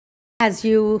As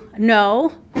you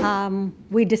know,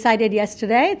 we decided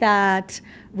yesterday that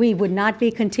we would not be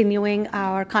continuing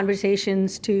our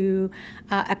conversations to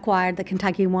acquire the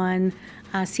KentuckyOne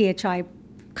CHI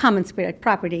Common Spirit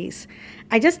properties.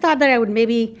 I just thought that I would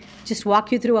maybe just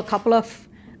walk you through a couple of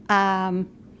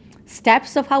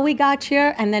steps of how we got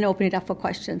here and then open it up for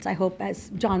questions. I hope, as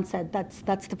John said,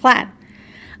 that's the plan.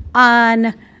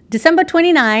 On December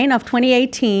 29 of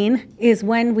 2018 is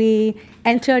when we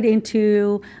entered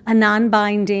into a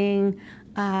non-binding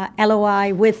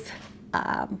LOI with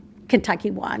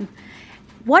KentuckyOne.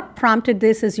 What prompted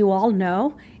this, as you all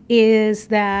know, is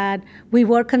that we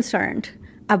were concerned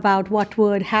about what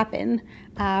would happen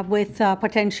with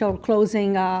potential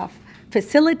closing of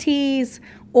facilities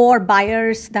or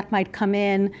buyers that might come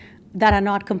in that are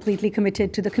not completely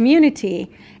committed to the community.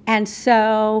 And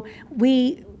so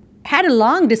we had a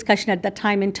long discussion at that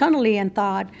time internally and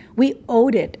thought we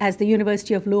owed it as the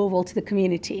University of Louisville to the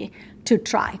community to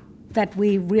try, that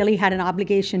we really had an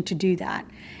obligation to do that.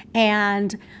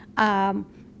 And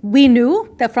we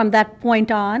knew that from that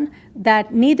point on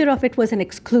that neither of it was an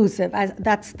exclusive.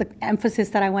 That's the emphasis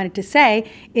that I wanted to say,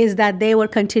 is that they were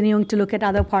continuing to look at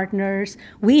other partners.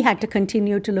 We had to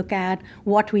continue to look at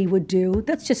what we would do.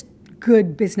 That's just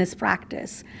good business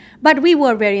practice. But we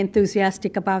were very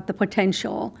enthusiastic about the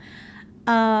potential.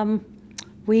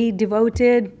 We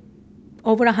devoted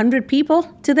over 100 people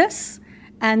to this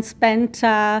and spent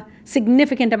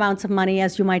significant amounts of money,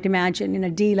 as you might imagine, in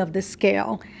a deal of this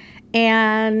scale.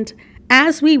 And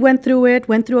as we went through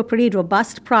a pretty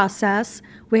robust process.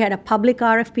 We had a public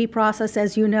RFP process,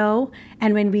 as you know,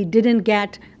 and when we didn't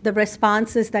get the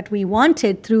responses that we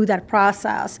wanted through that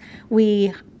process,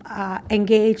 we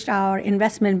engaged our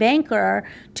investment banker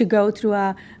to go through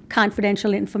a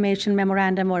confidential information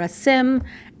memorandum, or a SIM,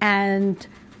 and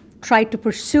try to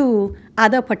pursue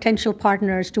other potential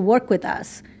partners to work with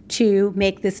us to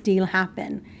make this deal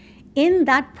happen. In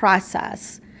that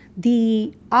process,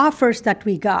 the offers that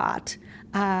we got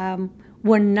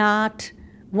were not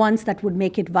ones that would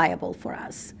make it viable for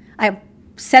us. I've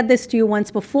said this to you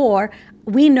once before.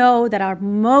 We know that our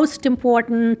most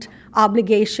important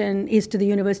obligation is to the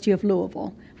University of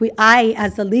Louisville. I,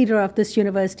 as the leader of this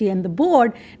university and the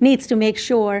board, needs to make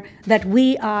sure that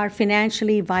we are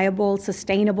financially viable,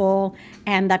 sustainable,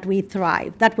 and that we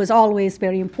thrive. That was always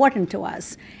very important to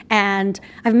us. And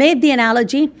I've made the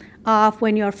analogy of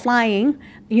when you're flying,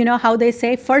 you know how they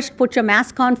say, first put your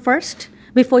mask on first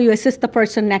before you assist the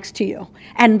person next to you.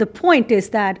 And the point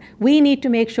is that we need to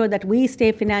make sure that we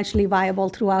stay financially viable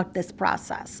throughout this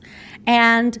process.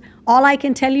 And all I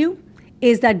can tell you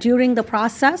is that during the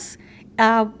process,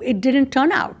 it didn't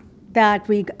turn out that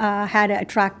we had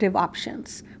attractive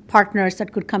options, partners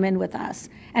that could come in with us.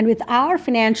 And with our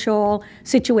financial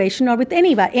situation, or with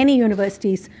any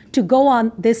universities, to go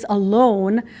on this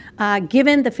alone,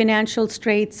 given the financial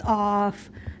straits of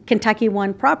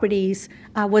KentuckyOne properties,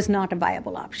 was not a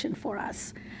viable option for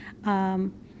us.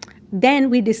 Then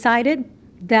we decided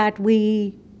that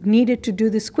we needed to do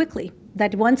this quickly,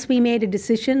 that once we made a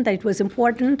decision that it was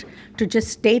important to just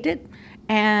state it,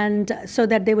 and so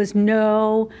that there was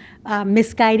no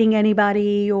misguiding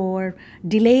anybody or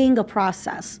delaying a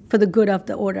process for the good of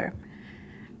the order.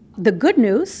 The good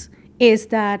news is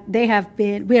that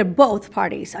both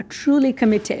parties are truly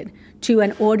committed to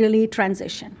an orderly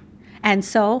transition. And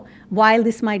so while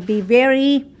this might be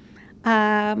very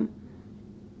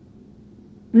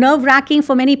nerve-wracking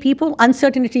for many people,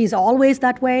 uncertainty is always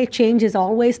that way, change is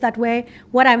always that way,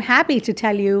 what I'm happy to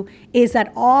tell you is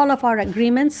that all of our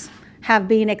agreements have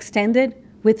been extended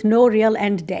with no real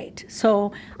end date.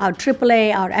 So our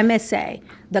AAA, our MSA,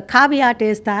 the caveat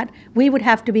is that we would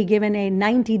have to be given a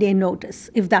 90-day notice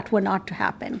if that were not to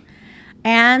happen.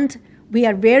 And we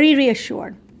are very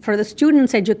reassured for the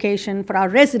students' education, for our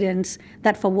residents,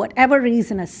 that for whatever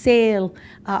reason, a sale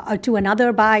to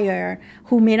another buyer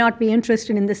who may not be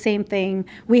interested in the same thing,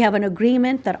 we have an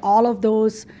agreement that all of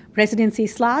those residency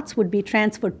slots would be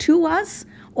transferred to us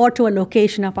or to a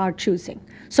location of our choosing.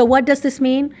 So what does this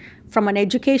mean? From an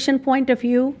education point of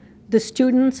view, the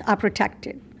students are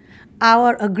protected.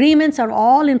 Our agreements are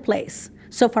all in place.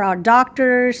 So for our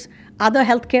doctors, other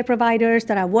healthcare providers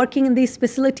that are working in these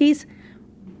facilities,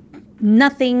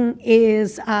 nothing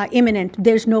is imminent.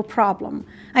 There's no problem.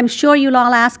 I'm sure you'll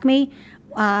all ask me,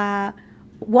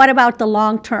 what about the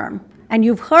long term? And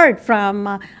you've heard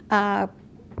from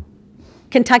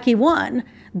KentuckyOne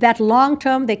that long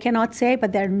term they cannot say,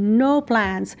 but there are no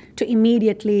plans to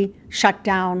immediately shut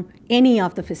down any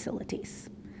of the facilities.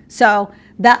 So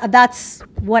that's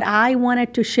what I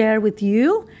wanted to share with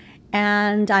you,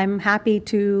 and I'm happy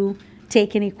to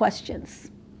take any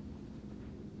questions.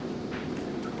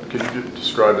 Could you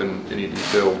describe in any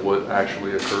detail what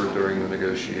actually occurred during the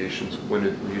negotiations? When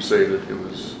you say that it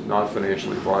was not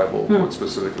financially viable, what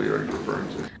specifically are you referring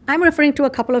to? I'm referring to a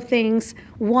couple of things.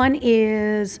 One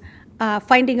is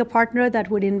finding a partner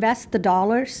that would invest the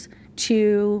dollars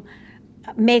to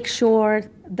make sure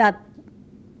that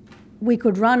we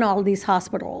could run all these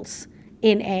hospitals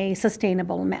in a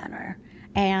sustainable manner.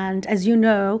 And as you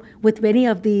know, with many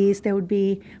of these, there would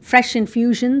be fresh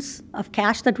infusions of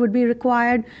cash that would be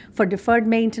required for deferred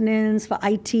maintenance, for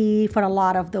IT, for a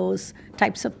lot of those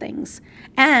types of things.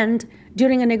 And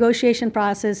during a negotiation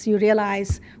process, you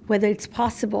realize whether it's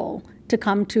possible to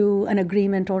come to an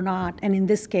agreement or not. And in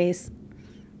this case,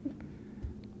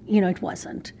 it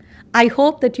wasn't. I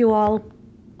hope that you all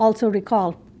also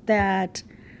recall that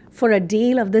for a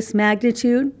deal of this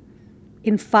magnitude,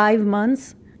 in 5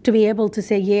 months, to be able to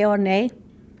say yay or nay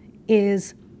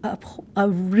is a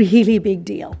really big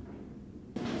deal.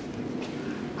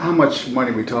 How much money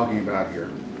are we talking about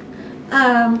here?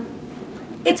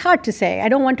 It's hard to say. I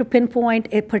don't want to pinpoint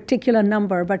a particular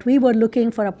number, but we were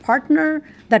looking for a partner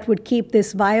that would keep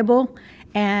this viable.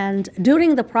 And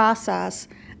during the process,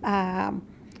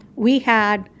 we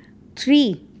had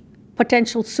 3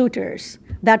 potential suitors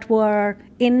that were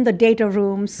in the data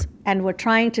rooms and were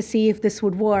trying to see if this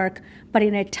would work, but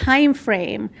in a time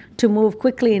frame to move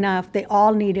quickly enough, they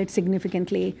all needed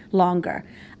significantly longer.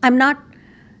 I'm not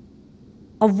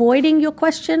avoiding your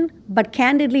question, but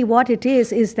candidly what it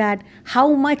is that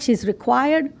how much is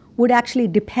required would actually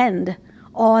depend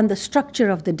on the structure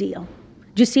of the deal.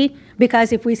 Do you see?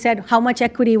 Because if we said how much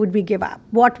equity would we give up,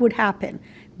 what would happen?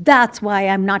 That's why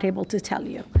I'm not able to tell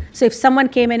you. So if someone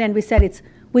came in and we said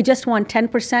we just want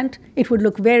 10%, it would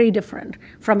look very different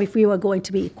from if we were going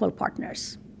to be equal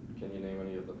partners. Can you name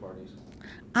any of the parties?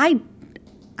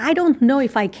 I don't know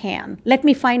if I can. Let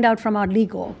me find out from our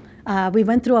legal. We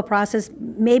went through a process.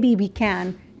 Maybe we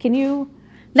can. Can you?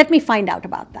 Let me find out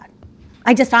about that.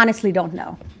 I just honestly don't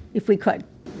know if we could.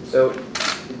 So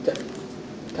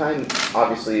time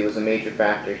obviously was a major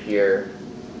factor here.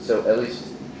 So at least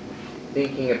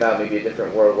thinking about maybe a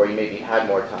different world where you maybe had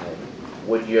more time,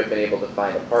 would you have been able to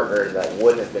find a partner that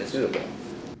would have been suitable?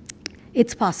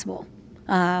 It's possible,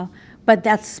 but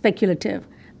that's speculative.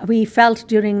 We felt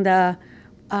during the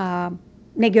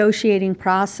negotiating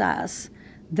process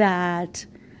that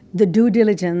the due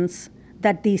diligence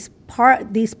that these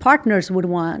partners would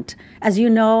want. As you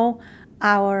know,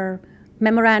 our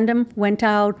memorandum went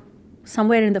out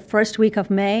somewhere in the first week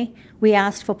of May. We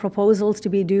asked for proposals to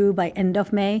be due by end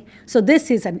of May. So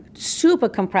this is a super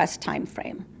compressed time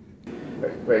frame.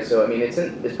 Right. So I mean,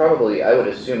 it's probably, I would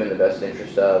assume, in the best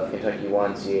interest of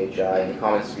KentuckyOne, CHI, and the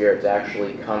common spirit to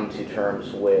actually come to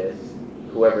terms with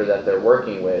whoever that they're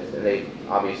working with, and they've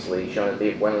obviously shown that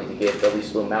they're willing to give at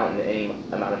least Blue Mountain any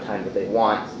amount of time that they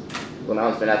want. Blue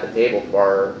Mountain's been at the table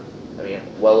for,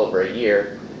 well over a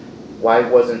year. Why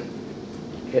wasn't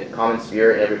common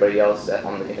spirit and everybody else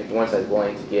on the KentuckyOne side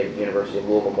willing to give the University of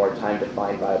Louisville more time to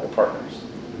find viable partners?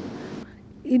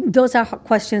 Those are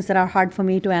questions that are hard for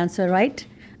me to answer, right?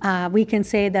 We can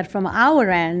say that from our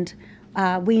end,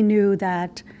 we knew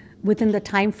that within the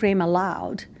time frame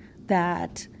allowed,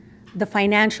 that the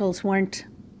financials weren't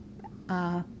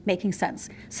making sense.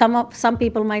 Some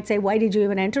people might say, why did you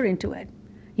even enter into it?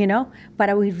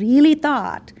 But we really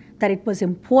thought that it was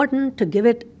important to give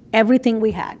it everything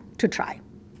we had to try,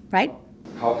 right?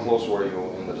 How close were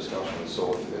you in the discussions?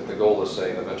 So if the goal is,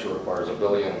 say, the venture requires $1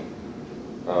 billion,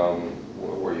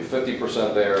 were you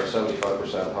 50% there,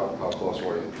 75%? How close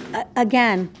were you?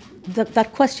 Again,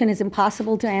 that question is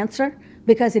impossible to answer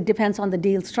because it depends on the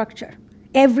deal structure.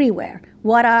 Everywhere,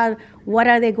 what are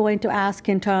they going to ask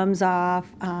in terms of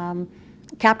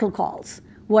capital calls?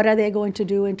 What are they going to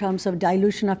do in terms of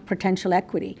dilution of potential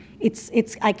equity?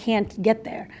 I can't get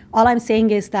there. All I'm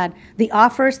saying is that the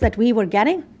offers that we were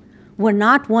getting were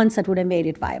not ones that would have made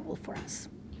it viable for us.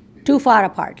 Too far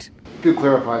apart. To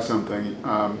clarify something,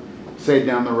 say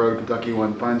down the road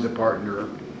KentuckyOne finds a partner,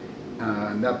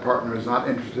 and that partner is not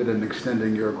interested in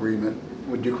extending your agreement.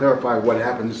 Would you clarify what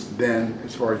happens then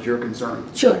as far as you're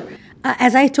concerned? Sure.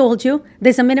 As I told you,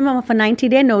 there's a minimum of a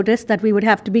 90-day notice that we would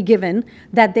have to be given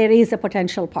that there is a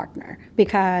potential partner.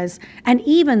 And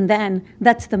even then,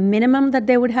 that's the minimum that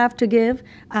they would have to give.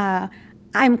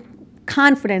 I'm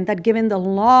confident that given the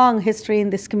long history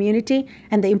in this community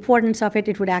and the importance of it,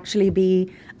 it would actually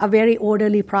be a very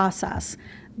orderly process.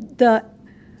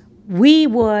 we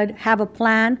would have a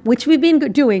plan, which we've been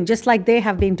doing, just like they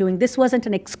have been doing. This wasn't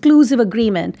an exclusive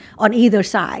agreement on either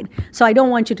side. So I don't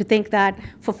want you to think that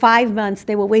for 5 months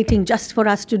they were waiting just for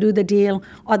us to do the deal,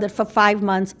 or that for 5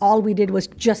 months all we did was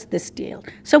just this deal.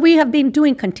 So we have been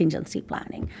doing contingency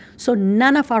planning. So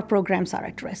none of our programs are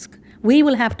at risk. We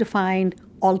will have to find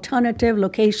alternative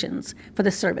locations for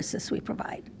the services we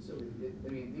provide.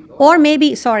 Or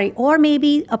maybe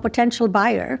a potential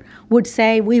buyer would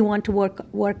say, we want to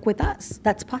work with us.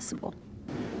 That's possible.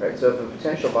 Right, so if a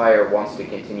potential buyer wants to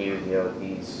continue,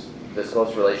 this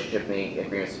close relationship and the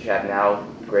agreements that you have now,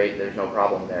 great, there's no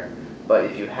problem there. But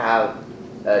if you have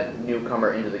a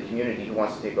newcomer into the community who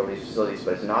wants to take over these facilities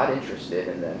but is not interested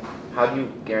in them, how do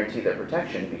you guarantee their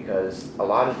protection? Because a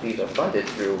lot of these are funded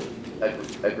through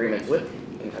agreements with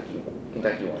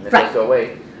KentuckyOne. If those go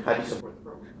away, how do you support the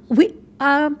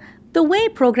program? The way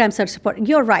programs are supported,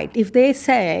 you're right. If they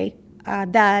say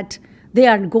that they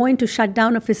are going to shut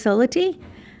down a facility,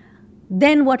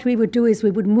 then what we would do is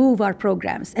we would move our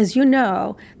programs. As you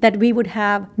know, that we would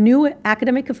have new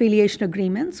academic affiliation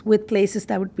agreements with places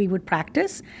that we would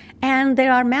practice, and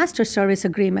there are master service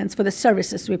agreements for the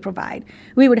services we provide.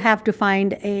 We would have to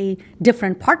find a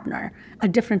different partner, a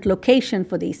different location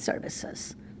for these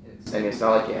services. It's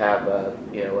not like you have a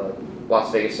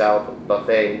Las Vegas style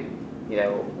buffet,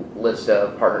 list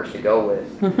of partners to go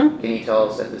with. Mm-hmm. Can you tell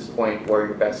us at this point where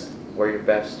your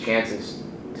best chances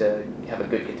to have a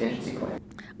good contingency plan?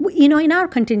 In our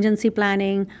contingency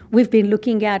planning, we've been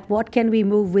looking at what can we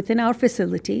move within our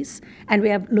facilities, and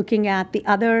we are looking at the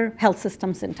other health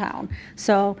systems in town.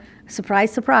 So,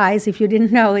 surprise, surprise, if you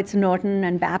didn't know, it's Norton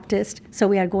and Baptist. So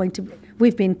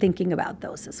we've been thinking about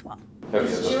those as well.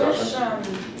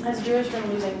 Has Jewish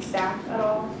been losing staff at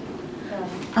all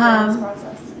during this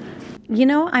process?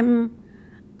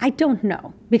 I don't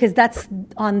know, because that's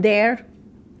on their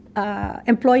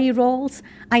employee roles.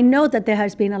 I know that there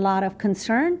has been a lot of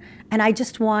concern, and I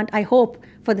hope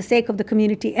for the sake of the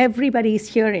community, everybody is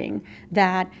hearing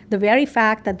that the very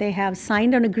fact that they have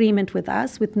signed an agreement with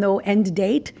us with no end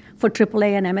date for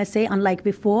AAA and MSA, unlike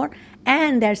before,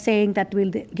 and they're saying that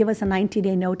will give us a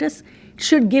 90-day notice,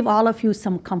 should give all of you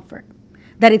some comfort.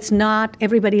 That it's not,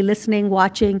 everybody listening,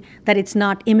 watching, that it's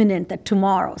not imminent that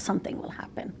tomorrow something will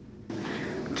happen.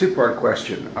 Two-part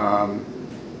question.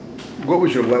 What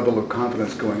was your level of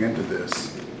confidence going into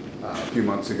this a few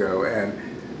months ago, and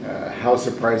how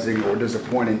surprising or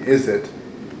disappointing is it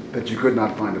that you could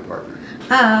not find a partner?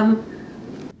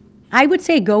 I would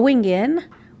say going in,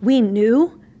 we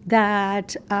knew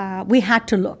that we had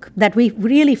to look, that we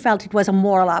really felt it was a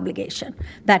moral obligation,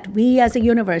 that we as a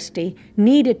university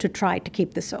needed to try to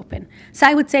keep this open. So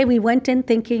I would say we went in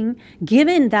thinking,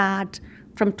 given that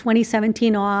from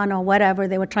 2017 on or whatever,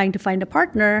 they were trying to find a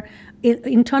partner,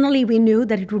 internally we knew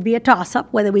that it would be a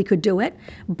toss-up whether we could do it.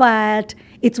 But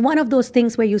it's one of those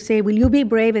things where you say, will you be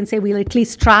brave and say we'll at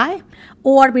least try?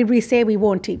 Or will we say we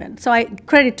won't even? So I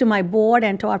credit to my board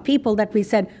and to our people that we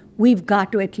said, we've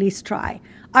got to at least try.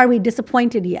 Are we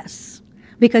disappointed? Yes,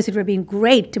 because it would have been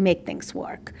great to make things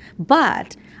work.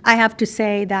 But I have to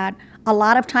say that a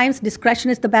lot of times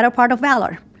discretion is the better part of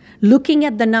valor. Looking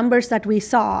at the numbers that we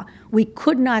saw, we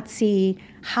could not see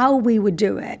how we would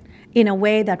do it in a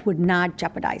way that would not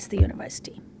jeopardize the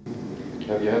university.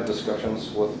 Have you had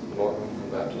discussions with Norton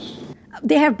and Baptist?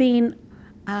 There have been.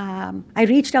 I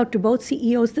reached out to both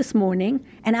CEOs this morning,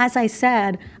 and as I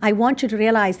said, I want you to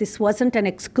realize this wasn't an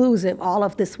exclusive all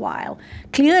of this while.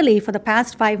 Clearly, for the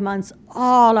past 5 months,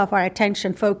 all of our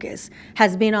attention focus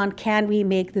has been on, can we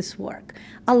make this work?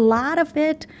 A lot of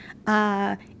it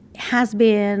has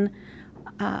been,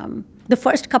 the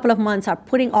first couple of months are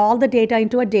putting all the data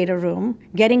into a data room,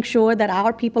 getting sure that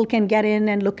our people can get in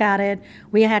and look at it.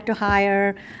 We had to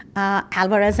hire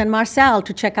Alvarez and Marcel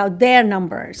to check out their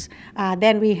numbers.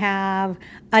 Then we have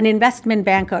an investment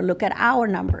banker look at our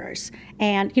numbers.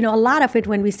 And a lot of it,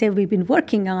 when we say we've been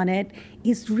working on it,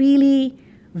 is really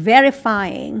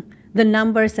verifying the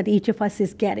numbers that each of us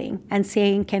is getting and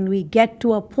saying, can we get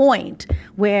to a point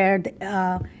where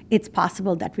it's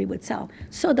possible that we would sell?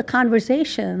 So the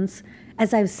conversations,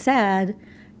 as I've said,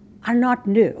 are not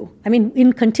new. I mean,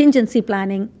 in contingency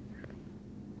planning,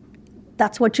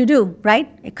 that's what you do,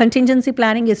 right? Contingency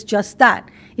planning is just that.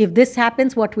 If this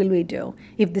happens, what will we do?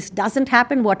 If this doesn't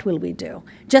happen, what will we do?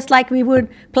 Just like we would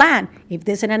plan. If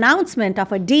there's an announcement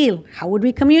of a deal, how would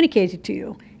we communicate it to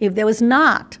you? If there was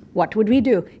not, what would we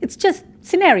do? It's just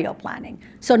scenario planning.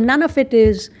 So none of it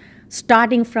is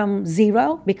starting from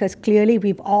zero, because clearly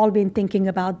we've all been thinking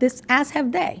about this, as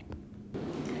have they.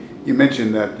 You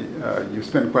mentioned that you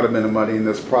spent quite a bit of money in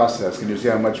this process. Can you see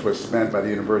how much was spent by the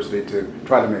university to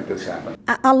try to make this happen?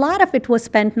 A lot of it was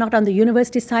spent not on the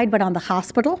university side, but on the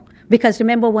hospital. Because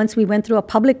remember, once we went through a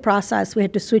public process, we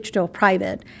had to switch to a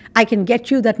private. I can get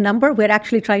you that number. We're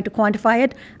actually trying to quantify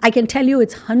it. I can tell you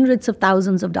it's hundreds of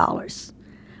thousands of dollars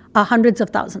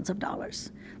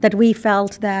that we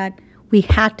felt that we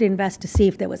had to invest to see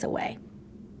if there was a way.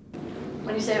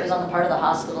 When you say it was on the part of the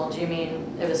hospital, do you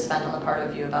mean it was spent on the part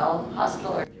of UofL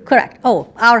hospital? Or? Correct.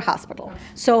 Oh, our hospital.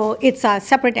 So it's a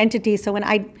separate entity. So when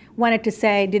I wanted to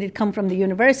say, did it come from the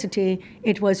university,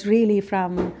 it was really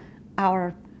from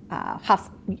our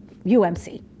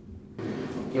UMC.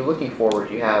 Looking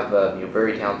forward, you have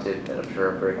very talented and I'm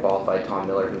sure very qualified Tom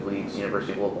Miller, who leads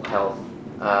University of Louisville Health.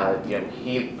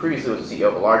 He previously was the CEO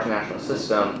of a large national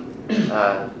system.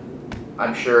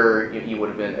 I'm sure he would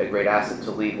have been a great asset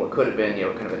to lead what could have been,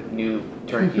 kind of a new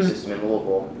turnkey system in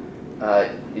Louisville.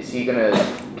 Is he going to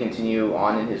continue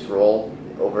on in his role,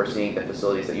 overseeing the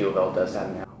facilities that UofL does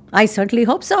have now? I certainly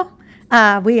hope so.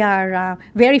 We are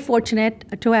very fortunate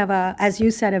to have, as you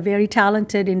said, a very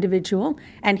talented individual,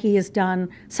 and he has done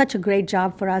such a great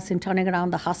job for us in turning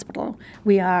around the hospital.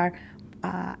 We are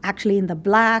actually in the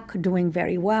black, doing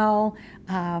very well.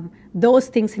 Those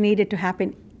things needed to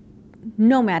happen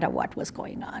no matter what was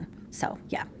going on. So,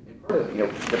 yeah.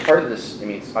 Part of this,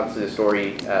 it's obviously the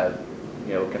story, that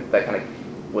kind of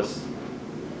was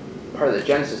part of the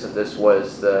genesis of this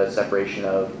was the separation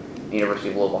of the University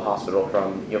of Louisville Hospital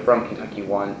from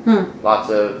KentuckyOne. Lots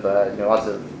of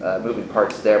moving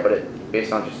parts there, but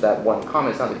based on just that one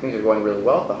comment, it sounds like things are going really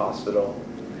well at the hospital.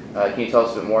 Can you tell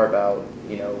us a bit more about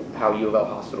how UofL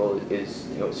Hospital is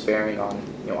faring on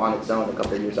its own a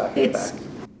couple of years after the fact?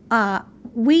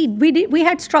 We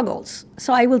had struggles.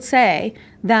 So I will say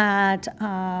that,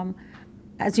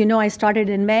 as you know, I started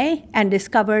in May and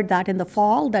discovered that in the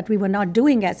fall that we were not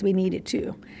doing as we needed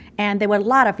to. And there were a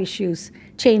lot of issues,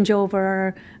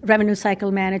 changeover, revenue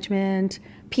cycle management,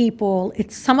 people.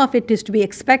 Some of it is to be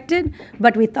expected,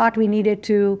 but we thought we needed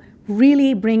to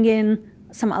really bring in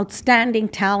some outstanding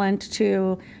talent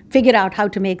to figure out how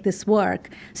to make this work.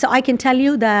 So I can tell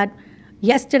you that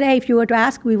yesterday, if you were to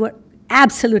ask, we were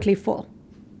absolutely full.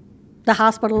 The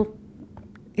hospital,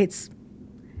 it's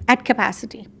at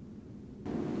capacity.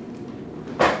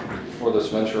 For this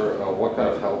venture, what kind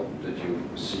of help did you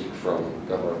seek from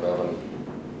Governor Bevin,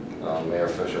 Mayor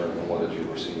Fisher, and what did you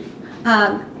receive?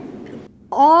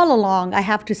 All along, I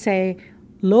have to say,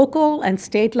 local and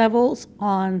state levels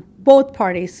on both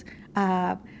parties,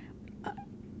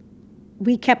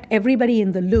 we kept everybody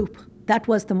in the loop. That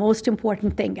was the most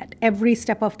important thing at every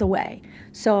step of the way.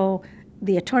 So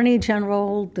the Attorney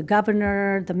General, the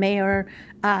Governor, the Mayor,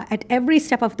 at every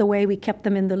step of the way, we kept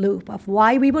them in the loop of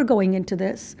why we were going into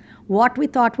this, what we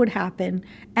thought would happen,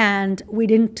 and we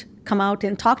didn't come out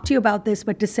and talk to you about this,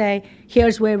 but to say,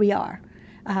 here's where we are.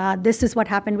 This is what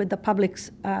happened with the public's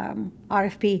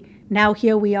RFP. Now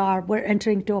here we are, we're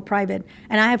entering to a private.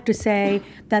 And I have to say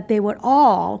that they were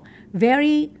all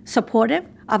very supportive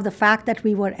of the fact that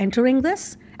we were entering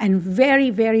this and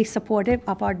very, very supportive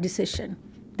of our decision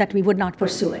that we would not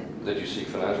pursue it. Did you seek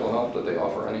financial help? Did they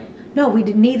offer any? No, we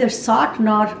did neither sought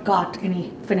nor got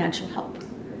any financial help.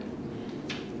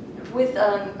 With,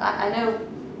 I know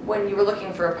when you were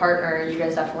looking for a partner, you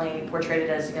guys definitely portrayed it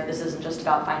as, this isn't just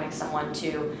about finding someone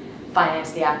to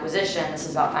finance the acquisition, this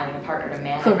is about finding a partner to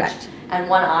manage. Correct. And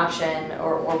one option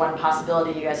or one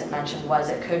possibility you guys had mentioned was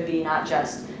it could be not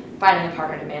just finding a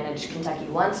partner to manage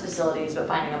KentuckyOne's facilities, but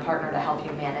finding a partner to help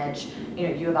you manage,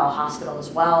 UofL Hospital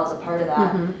as well as a part of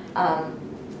that.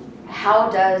 How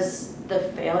does the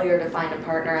failure to find a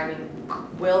partner,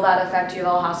 will that affect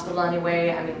UofL Hospital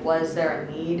anyway? Was there a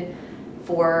need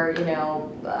for,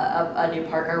 a new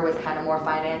partner with kind of more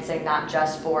financing, not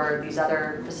just for these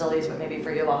other facilities, but maybe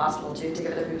for UofL Hospital too, to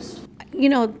give it a boost?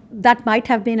 That might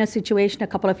have been a situation a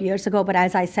couple of years ago, but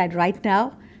as I said, right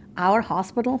now, our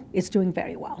hospital is doing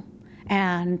very well.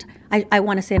 And I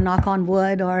want to say knock on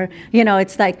wood or,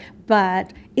 it's like,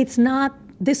 but it's not,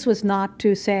 this was not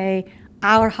to say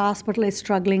our hospital is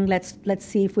struggling, let's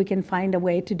see if we can find a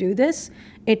way to do this.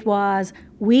 It was,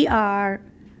 we are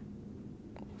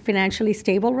financially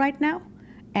stable right now,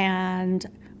 and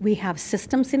we have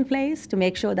systems in place to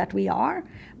make sure that we are,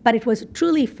 but it was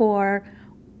truly for,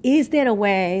 is there a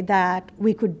way that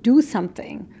we could do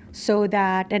something so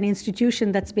that an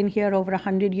institution that's been here over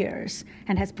 100 years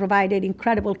and has provided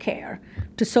incredible care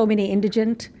to so many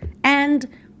indigent and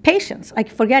patients, like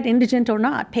forget indigent or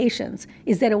not, patients,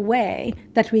 is there a way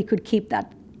that we could keep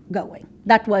that going?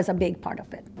 That was a big part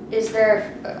of it. Is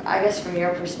there, I guess from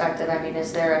your perspective,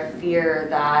 is there a fear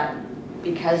that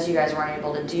because you guys weren't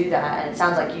able to do that, and it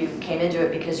sounds like you came into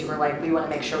it because you were like, we want to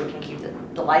make sure we can keep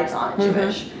the lights on at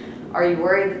Jewish. Are you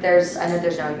worried that I know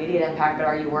there's no immediate impact, but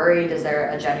are you worried, is there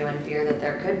a genuine fear that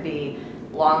there could be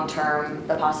long-term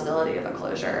the possibility of a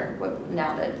closure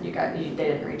now that they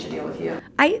didn't reach a deal with you?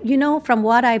 From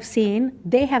what I've seen,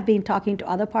 they have been talking to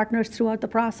other partners throughout the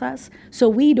process, so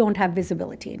we don't have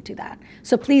visibility into that.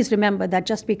 So please remember that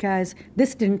just because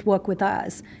this didn't work with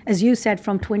us, as you said,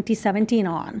 from 2017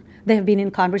 on, they have been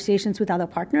in conversations with other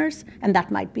partners, and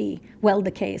that might be well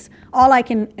the case. All I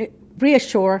can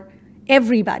reassure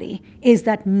everybody is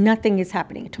that nothing is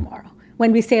happening tomorrow.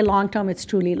 When we say long-term, it's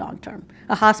truly long-term.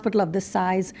 A hospital of this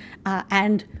size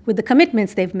and with the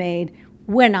commitments they've made,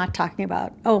 we're not talking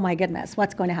about, oh my goodness,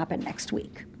 what's going to happen next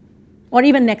week or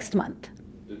even next month.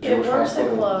 If it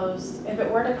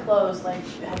were to close, like,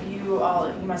 you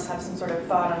must have some sort of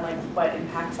thought on like what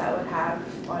impacts that would have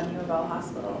on UofL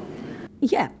Hospital.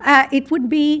 Yeah, it would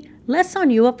be less on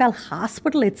UofL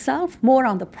Hospital itself, more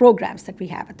on the programs that we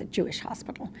have at the Jewish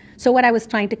Hospital. So what I was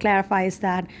trying to clarify is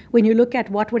that when you look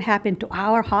at what would happen to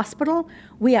our hospital,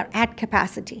 we are at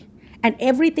capacity. And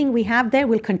everything we have there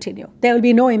will continue. There will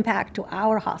be no impact to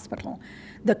our hospital.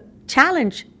 The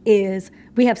challenge is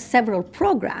we have several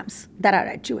programs that are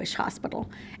at Jewish Hospital.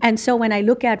 And so when I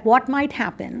look at what might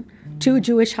happen to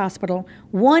Jewish Hospital,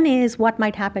 one is what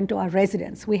might happen to our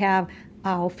residents. We have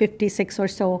 56 or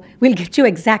so. We'll get you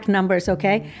exact numbers,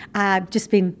 okay? I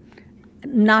just want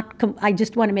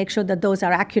to make sure that those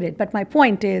are accurate. But my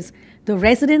point is the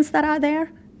residents that are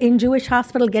there in Jewish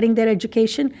Hospital getting their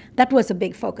education, that was a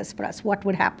big focus for us. What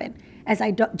would happen? As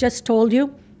I just told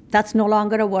you, that's no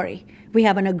longer a worry. We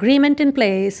have an agreement in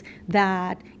place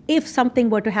that if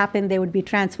something were to happen, they would be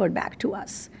transferred back to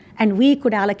us. And we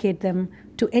could allocate them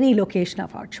to any location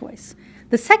of our choice.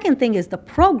 The second thing is the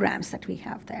programs that we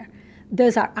have there.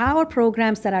 Those are our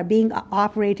programs that are being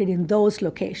operated in those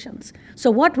locations. So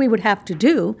what we would have to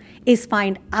do is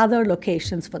find other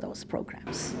locations for those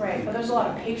programs. Right, but there's a lot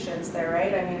of patients there,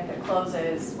 right? I mean, if it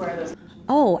closes, where are those?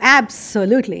 Oh,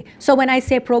 absolutely. So when I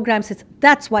say programs,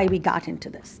 that's why we got into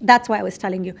this. That's why I was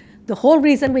telling you. The whole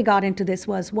reason we got into this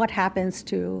was what happens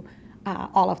to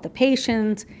all of the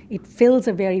patients. It fills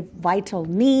a very vital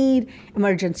need,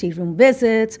 emergency room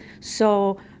visits.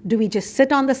 So do we just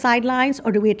sit on the sidelines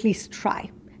or do we at least try?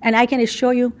 And I can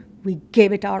assure you, we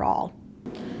gave it our all.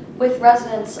 With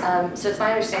residents, so it's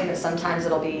my understanding that sometimes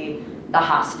it'll be the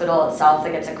hospital itself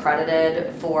that gets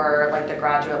accredited for like the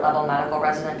graduate level medical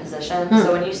resident position.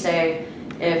 So when you say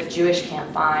if Jewish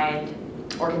can't find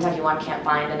or KentuckyOne can't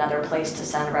find another place to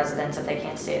send residents if they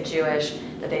can't stay at Jewish,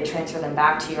 that they transfer them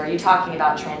back to you, are you talking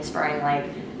about transferring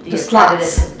like the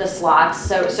slots? The slots.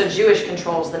 So Jewish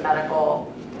controls the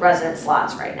medical resident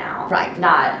slots right now, right?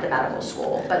 Not the medical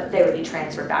school, but they would be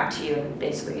transferred back to you, and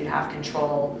basically you'd have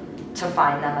control to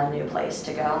find them a new place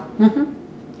to go.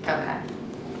 Okay.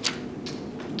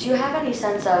 Do you have any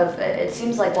sense of? It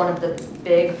seems like one of the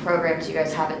big programs you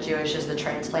guys have at Jewish is the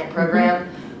transplant program,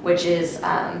 which is,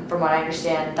 from what I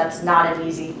understand, that's not an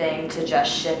easy thing to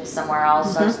just shift somewhere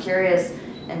else. So I was curious,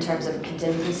 in terms of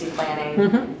contingency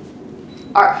planning.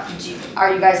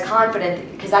 Are you guys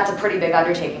confident, because that's a pretty big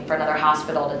undertaking for another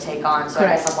hospital to take on, so I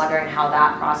guess I'm wondering how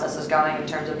that process is going in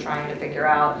terms of trying to figure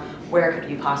out where could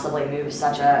you possibly move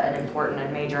such an important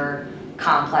and major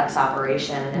complex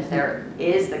operation, and if there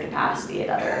is the capacity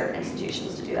at other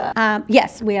institutions to do that?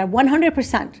 Yes, we are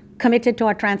 100% committed to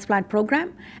our transplant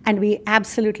program, and we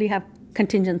absolutely have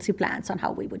contingency plans on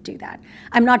how we would do that.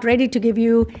 I'm not ready to give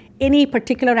you any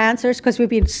particular answers because we've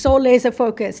been so laser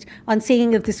focused on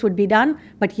seeing if this would be done.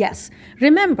 But yes,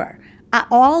 remember,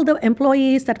 all the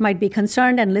employees that might be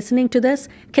concerned and listening to this,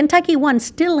 KentuckyOne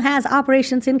still has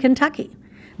operations in Kentucky.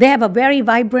 They have a very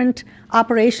vibrant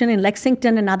operation in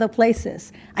Lexington and other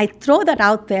places. I throw that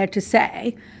out there to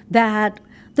say that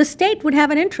the state would have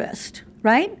an interest,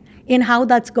 right, in how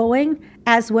that's going,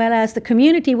 as well as the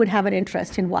community would have an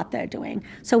interest in what they're doing.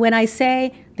 So when I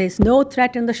say there's no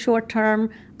threat in the short term,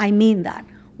 I mean that.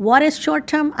 What is short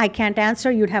term? I can't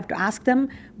answer. You'd have to ask them.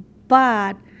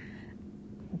 But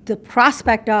the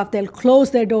prospect of they'll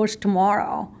close their doors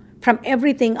tomorrow, from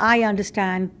everything I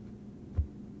understand,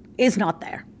 is not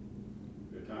there.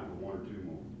 Time for one or two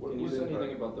more. Can you say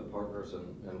anything about the partners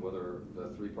and whether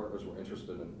the three partners were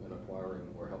interested in acquiring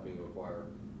or helping to acquire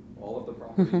all of the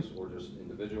properties or just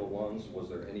individual ones? Was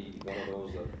there any one of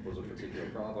those that was a particular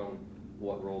problem?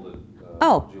 What role did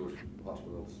Jewish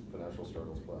hospitals' financial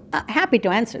struggles play? Happy to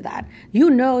answer that. You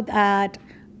know that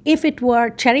if it were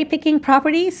cherry-picking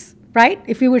properties, right?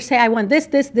 If you would say, I want this,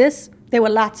 there were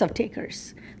lots of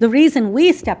takers. The reason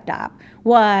we stepped up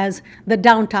was the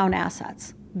downtown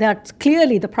assets. That's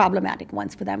clearly the problematic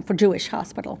ones for them, for Jewish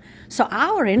hospital. So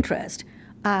our interest,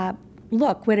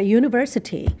 look, we're a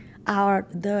university.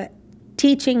 The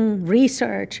teaching,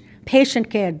 research, patient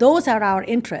care, those are our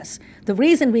interests. The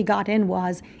reason we got in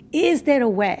was, is there a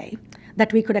way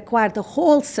that we could acquire the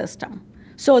whole system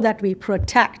so that we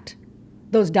protect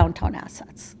those downtown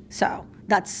assets? So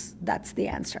that's the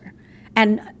answer.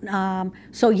 And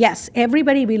so yes,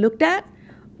 everybody we looked at,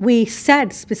 we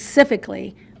said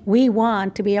specifically, we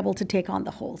want to be able to take on the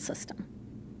whole system.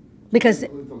 Because,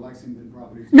 Include the Lexington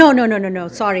properties? no,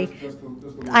 sorry. Just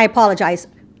the I apologize.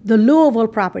 The Louisville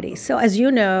properties. So as you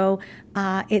know,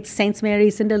 it's St.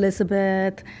 Mary's and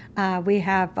Elizabeth. We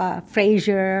have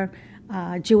Fraser,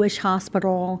 Jewish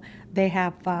Hospital. They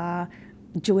have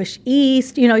Jewish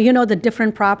East. You know the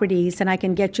different properties, and I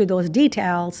can get you those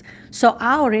details. So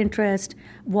our interest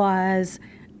was,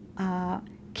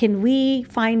 can we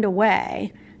find a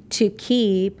way to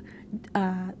keep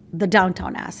the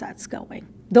downtown assets going?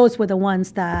 Those were the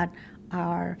ones that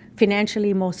are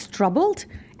financially most troubled,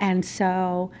 and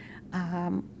so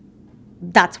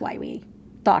that's why we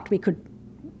thought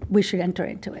we should enter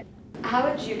into it. How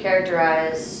would you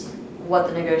characterize what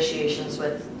the negotiations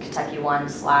with KentuckyOne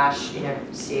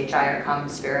 / CHI or Common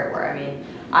Spirit were? I mean,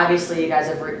 obviously you guys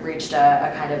have reached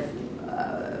a kind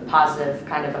of positive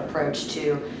kind of approach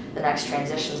to the next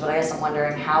transitions, but I guess I'm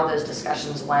wondering how those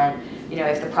discussions went,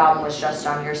 if the problem was just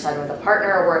on your side with a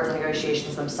partner, or if the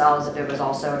negotiations themselves, if it was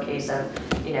also a case of,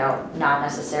 not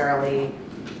necessarily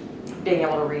being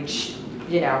able to reach,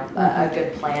 a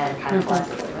good plan kind of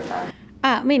collectively with them.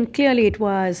 I mean, clearly it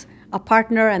was a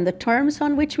partner and the terms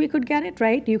on which we could get it,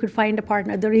 right? You could find a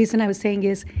partner. The reason I was saying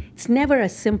is it's never a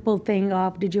simple thing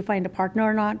of, did you find a partner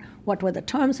or not? What were the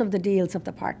terms of the deals of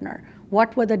the partner?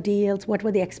 What were the deals? What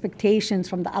were the expectations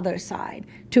from the other side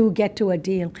to get to a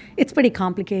deal? It's pretty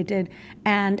complicated.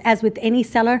 And as with any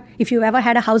seller, if you ever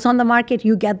had a house on the market,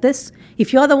 you get this.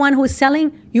 If you're the one who's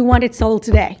selling, you want it sold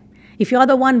today. If you're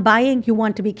the one buying, you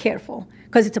want to be careful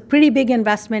because it's a pretty big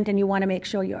investment and you want to make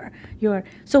sure you're.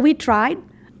 So we tried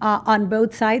on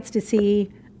both sides to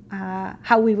see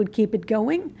how we would keep it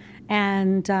going.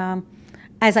 And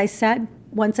as I said,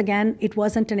 once again, it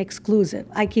wasn't an exclusive.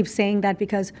 I keep saying that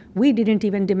because we didn't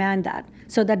even demand that,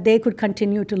 so that they could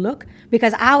continue to look.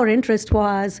 Because our interest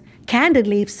was,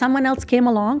 candidly, if someone else came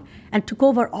along and took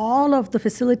over all of the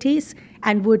facilities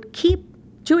and would keep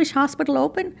Jewish Hospital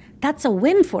open, that's a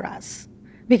win for us,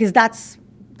 because that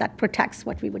protects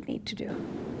what we would need to do.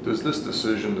 Does this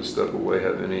decision to step away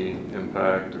have any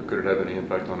impact, or could it have any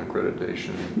impact on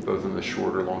accreditation, both in the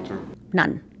short or long term?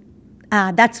 None.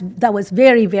 That was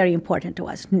very, very important to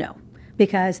us. No,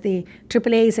 because the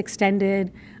AAA is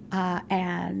extended,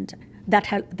 and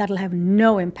that'll have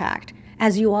no impact.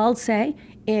 As you all say,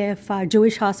 if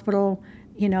Jewish Hospital,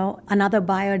 another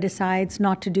buyer decides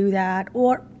not to do that,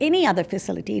 or any other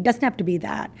facility, it doesn't have to be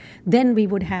that, then we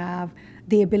would have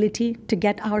the ability to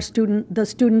get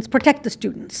protect the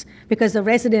students, because the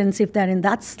residents, if they're in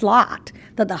that slot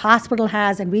that the hospital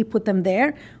has and we put them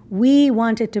there, we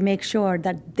wanted to make sure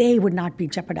that they would not be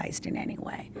jeopardized in any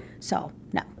way. So,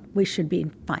 no, we should be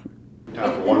fine.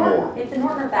 Time for one more. If the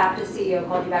Northrop Baptist CEO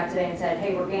called you back today and said,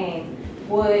 hey, we're game,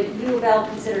 would UofL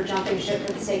consider jumping ship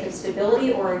for the sake of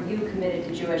stability, or are you committed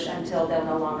to Jewish until they'll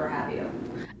no longer have you?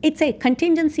 It's a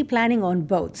contingency planning on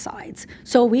both sides.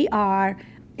 So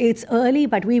it's early,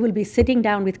 but we will be sitting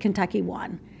down with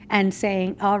KentuckyOne and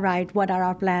saying, all right, what are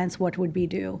our plans? What would we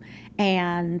do?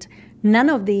 And none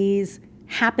of these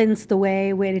happens the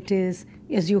way where it is,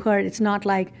 as you heard, it's not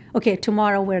like, okay,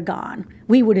 tomorrow we're gone.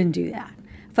 We wouldn't do that.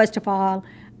 First of all,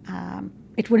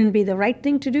 it wouldn't be the right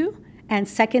thing to do. And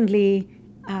secondly,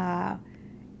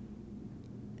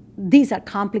 these are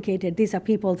complicated. These are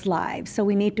people's lives. So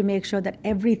we need to make sure that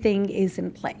everything is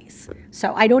in place.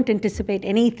 So I don't anticipate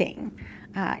anything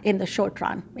in the short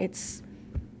run.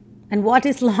 And what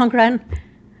is long run?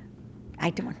 I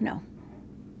don't know.